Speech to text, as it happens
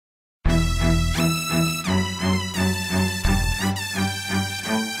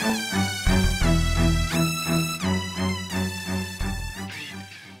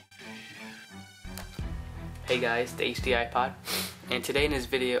Hey guys, the HD iPod, and today in this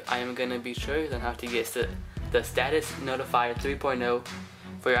video I am going to be showing you on how to get the status notifier 3.0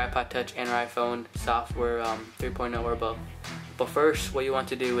 for your iPod Touch and your iPhone software 3.0 or above. But first, what you want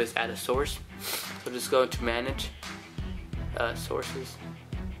to do is add a source. So just go to manage sources,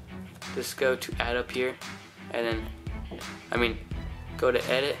 just go to add up here, and then go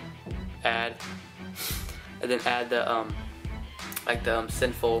to edit, add, and then add the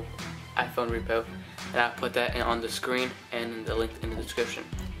sinful iPhone repo, and I'll put that on the screen and in the link in the description.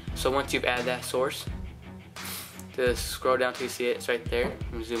 So once you've added that source, just scroll down till you see it. It's right there.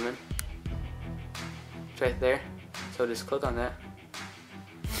 Let me zoom in. It's right there. So just click on that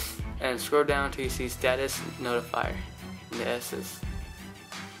and scroll down till you see status notifier in the S's.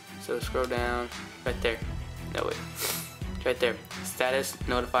 So scroll down right there. No wait. It's right there. Status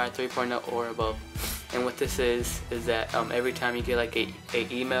notifier 3.0 or above. And what this is that every time you get like a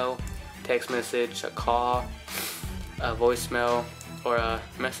email, text message, a call, a voicemail, or a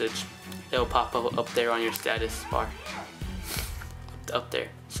message, it'll pop up there on your status bar. Up there.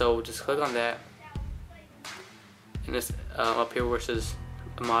 So just click on that. And this up here where it says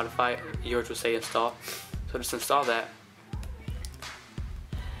modify, yours will say install. So just install that.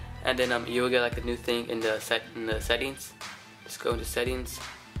 And then you will get like a new thing in the settings. Just go into settings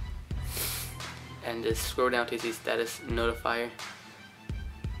and just scroll down to see status notifier.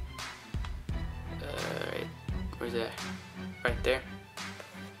 Right, where's that? Right there.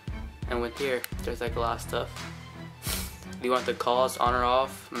 And with here, there's like a lot of stuff. Do you want the calls on or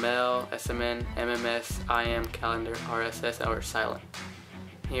off, mail, SMN, MMS, IM, calendar, RSS, or silent?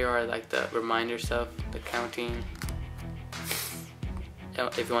 Here are like the reminder stuff, the counting.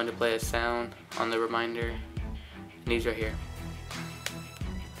 If you want to play a sound on the reminder, and these are here.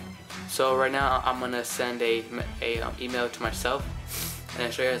 So right now I'm gonna send a email to myself, and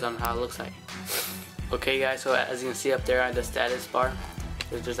I'll show you guys on how it looks like. Okay guys, so as you can see up there at the status bar,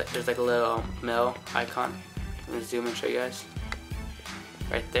 there's like a little mail icon. Let me zoom and show you guys.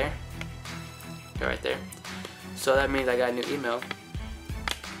 Right there. Okay, right there. So that means I got a new email.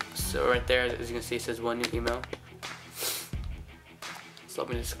 So right there, as you can see, it says one new email. So let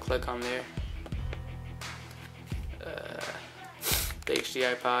me just click on there. The HD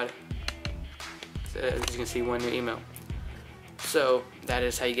iPod. So as you can see, one new email. So that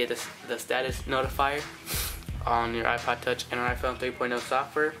is how you get the status notifier on your iPod Touch and iPhone 3.0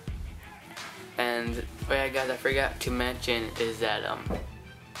 software. And oh yeah guys, I forgot to mention is that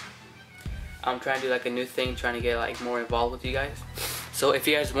I'm trying to do like a new thing, trying to get like more involved with you guys. So if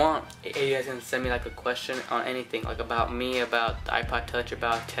you guys want, you guys can send me like a question on anything, like about me, about the iPod Touch,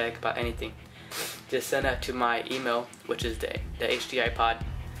 about tech, about anything. Just send that to my email, which is the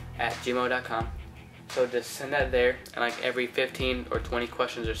hdipod@gmail.com. So just send that there, and like every 15 or 20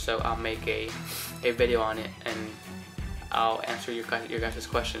 questions or so, I'll make a video on it, and I'll answer your guys'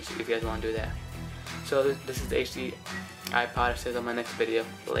 questions if you guys want to do that. So this is the HD iPod. It says on my next video.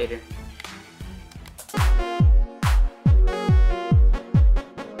 Later.